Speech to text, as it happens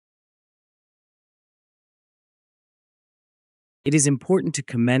It is important to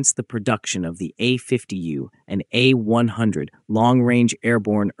commence the production of the A-50U and A-100 long-range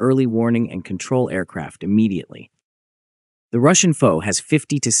airborne early warning and control aircraft immediately. The Russian foe has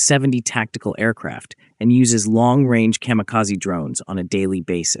 50 to 70 tactical aircraft and uses long-range kamikaze drones on a daily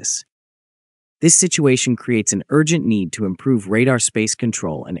basis. This situation creates an urgent need to improve radar space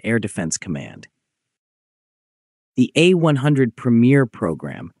control and air defense command. The A-100 Premier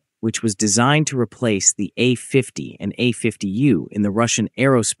program, which was designed to replace the A-50 and A-50U in the Russian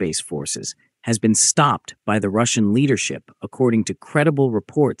aerospace forces, has been stopped by the Russian leadership, according to credible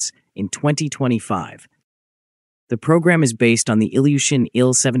reports, in 2025. The program is based on the Ilyushin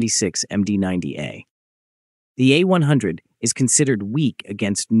Il-76MD-90A. The A-100 is considered weak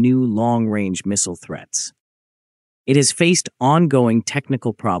against new long-range missile threats. It has faced ongoing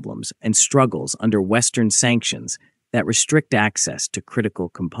technical problems and struggles under Western sanctions that restrict access to critical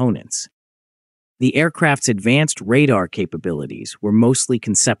components. The aircraft's advanced radar capabilities were mostly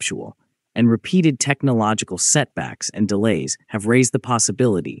conceptual, and repeated technological setbacks and delays have raised the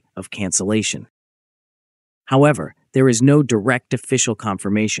possibility of cancellation. However, there is no direct official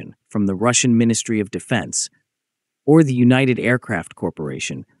confirmation from the Russian Ministry of Defense or the United Aircraft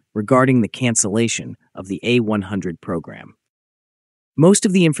Corporation regarding the cancellation of the A-100 program. Most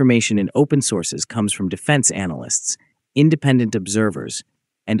of the information in open sources comes from defense analysts, independent observers,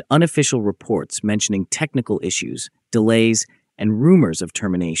 and unofficial reports mentioning technical issues, delays, and rumors of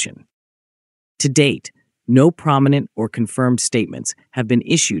termination. To date, no prominent or confirmed statements have been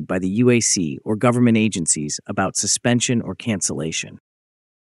issued by the UAC or government agencies about suspension or cancellation.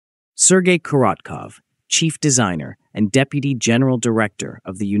 Sergei Korotkov, chief designer and deputy general director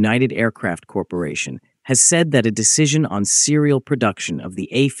of the United Aircraft Corporation, has said that a decision on serial production of the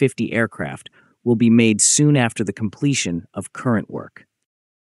A-50 aircraft will be made soon after the completion of current work.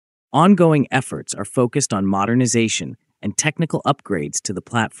 Ongoing efforts are focused on modernization and technical upgrades to the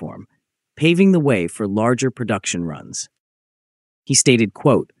platform, paving the way for larger production runs. He stated,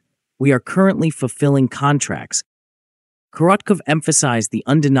 quote, "We are currently fulfilling contracts." Korotkov emphasized the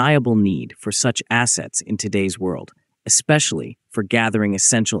undeniable need for such assets in today's world, especially for gathering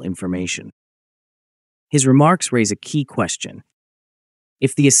essential information. His remarks raise a key question.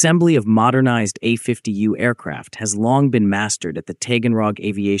 If the assembly of modernized A-50U aircraft has long been mastered at the Taganrog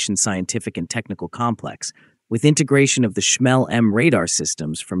Aviation Scientific and Technical Complex, with integration of the Shmel-M radar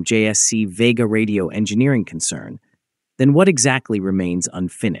systems from JSC Vega Radio Engineering Concern, then what exactly remains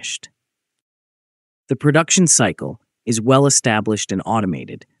unfinished? The production cycle is well established and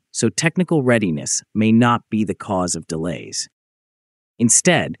automated, so technical readiness may not be the cause of delays.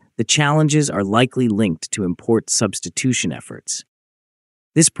 Instead, the challenges are likely linked to import substitution efforts.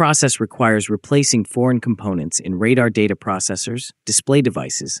 This process requires replacing foreign components in radar data processors, display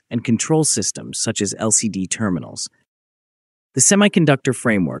devices, and control systems such as LCD terminals. The semiconductor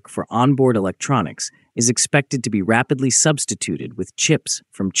framework for onboard electronics is expected to be rapidly substituted with chips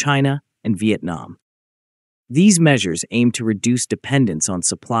from China and Vietnam. These measures aim to reduce dependence on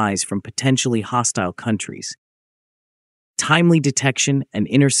supplies from potentially hostile countries. Timely detection and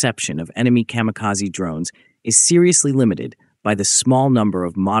interception of enemy kamikaze drones is seriously limited by the small number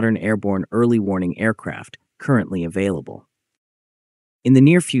of modern airborne early warning aircraft currently available. In the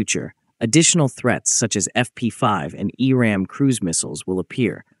near future, additional threats such as FP5 and ERAM cruise missiles will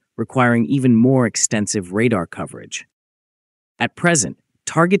appear, requiring even more extensive radar coverage. At present,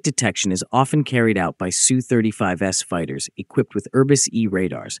 target detection is often carried out by Su-35S fighters equipped with Irbis-E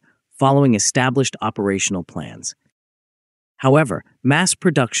radars, following established operational plans. However, mass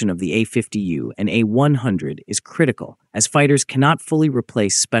production of the A-50U and A-100 is critical, as fighters cannot fully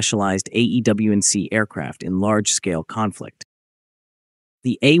replace specialized AEW&C aircraft in large-scale conflict.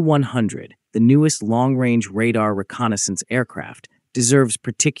 The A-100, the newest long-range radar reconnaissance aircraft, deserves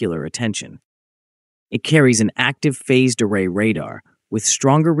particular attention. It carries an active phased array radar with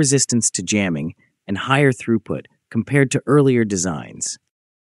stronger resistance to jamming and higher throughput compared to earlier designs.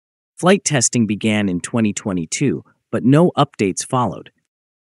 Flight testing began in 2022, but no updates followed.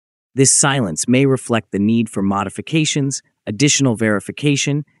 This silence may reflect the need for modifications, additional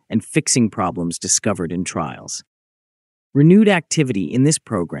verification, and fixing problems discovered in trials. Renewed activity in this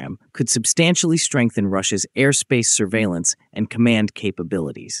program could substantially strengthen Russia's airspace surveillance and command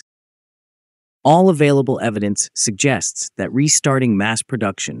capabilities. All available evidence suggests that restarting mass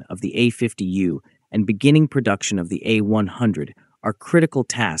production of the A-50U and beginning production of the A-100 are critical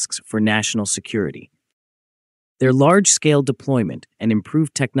tasks for national security. Their large-scale deployment and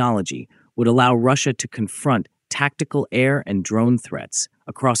improved technology would allow Russia to confront tactical air and drone threats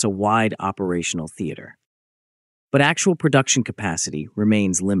across a wide operational theater. But actual production capacity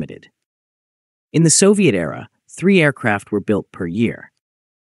remains limited. In the Soviet era, 3 aircraft were built per year.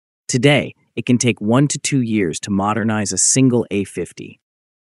 Today, it can take 1 to 2 years to modernize a single A-50.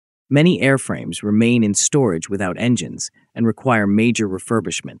 Many airframes remain in storage without engines and require major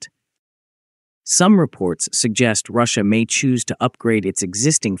refurbishment. Some reports suggest Russia may choose to upgrade its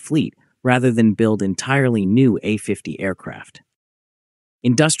existing fleet rather than build entirely new A-50 aircraft.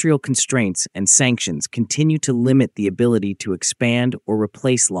 Industrial constraints and sanctions continue to limit the ability to expand or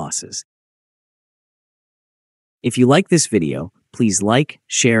replace losses. If you like this video, please like,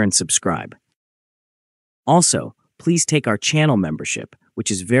 share, and subscribe. Also, please take our channel membership,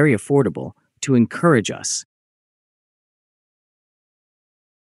 which is very affordable, to encourage us.